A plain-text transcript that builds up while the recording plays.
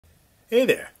Hey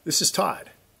there, this is Todd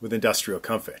with Industrial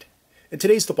Comfort, and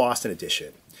today's the Boston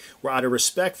edition, where out of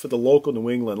respect for the local New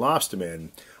England lobstermen,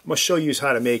 I'm going to show you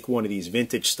how to make one of these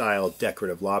vintage-style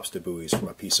decorative lobster buoys from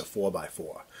a piece of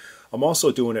 4x4. I'm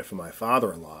also doing it for my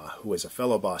father-in-law, who is a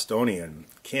fellow Bostonian,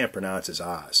 can't pronounce his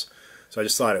R's, so I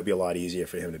just thought it would be a lot easier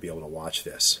for him to be able to watch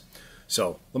this.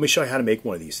 So let me show you how to make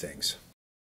one of these things.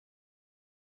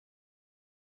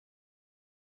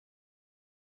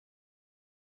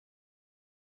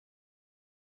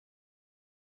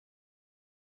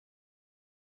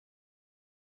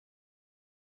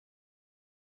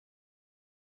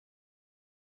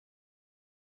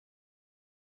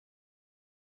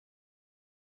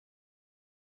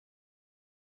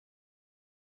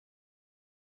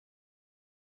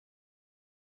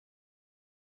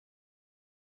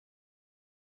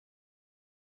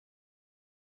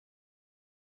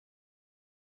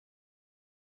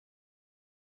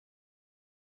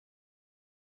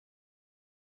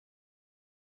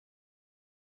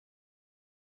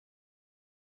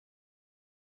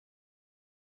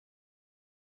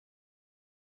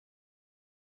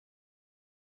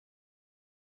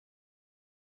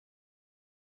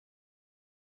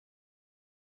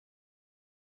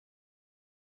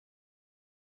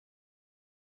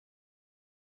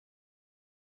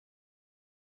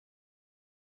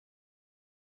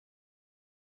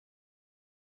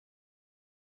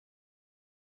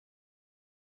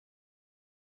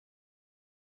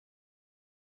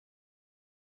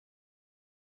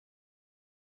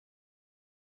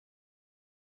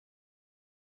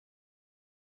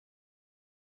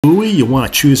 Buoy, you want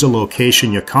to choose a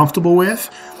location you're comfortable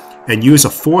with and use a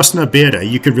Forstner biter.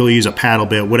 You could really use a paddle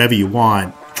bit, whatever you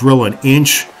want. Drill an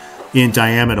inch in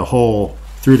diameter hole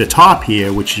through the top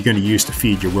here, which you're going to use to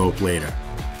feed your rope later.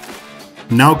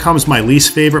 Now comes my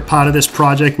least favorite part of this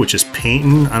project, which is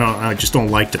painting. I just don't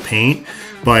like to paint,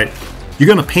 but you're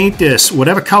going to paint this.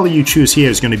 Whatever color you choose here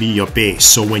is going to be your base.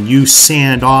 So when you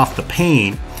sand off the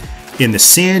paint, in the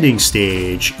sanding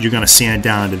stage, you're going to sand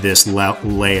down to this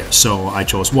layer. So I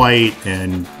chose white,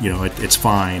 and it's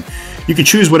fine. You can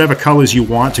choose whatever colors you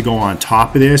want to go on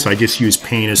top of this. I just use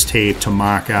painter's tape to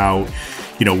mark out,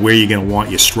 where you're going to want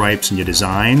your stripes and your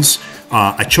designs.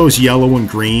 I chose yellow and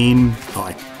green.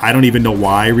 I don't even know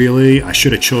why, really. I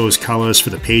should have chose colors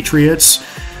for the Patriots.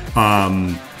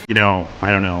 I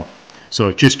don't know.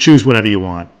 So just choose whatever you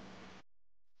want.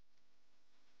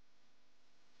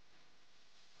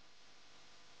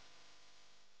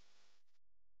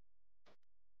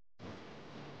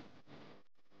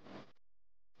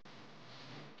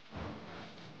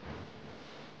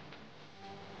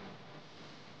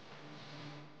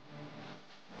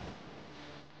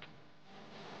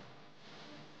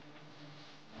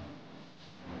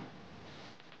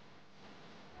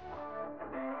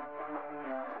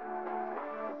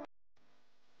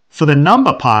 For the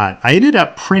number part, I ended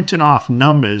up printing off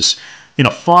numbers in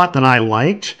a font that I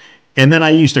liked, and then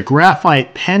I used a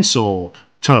graphite pencil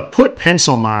to put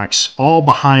pencil marks all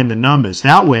behind the numbers.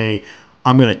 That way,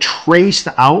 I'm going to trace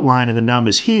the outline of the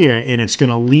numbers here, and it's going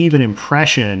to leave an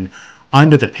impression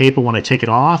under the paper when I take it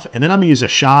off, and then I'm going to use a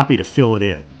Sharpie to fill it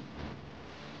in.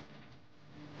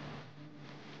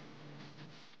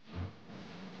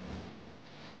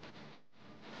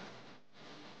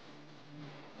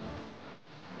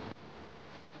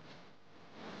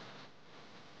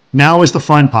 Now is the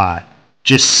fun part.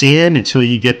 Just sand until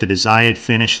you get the desired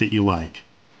finish that you like.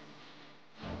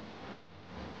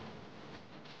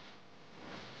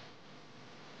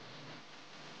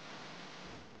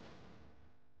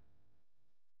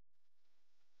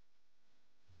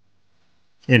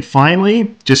 And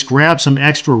finally, just grab some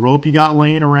extra rope you got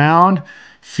laying around,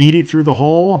 feed it through the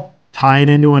hole, tie it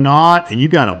into a knot, and you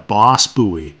got a boss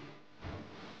buoy.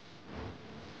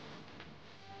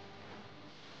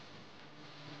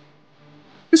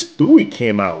 This buoy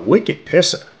came out wicked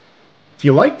pisser. If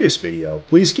you like this video,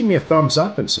 please give me a thumbs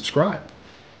up and subscribe.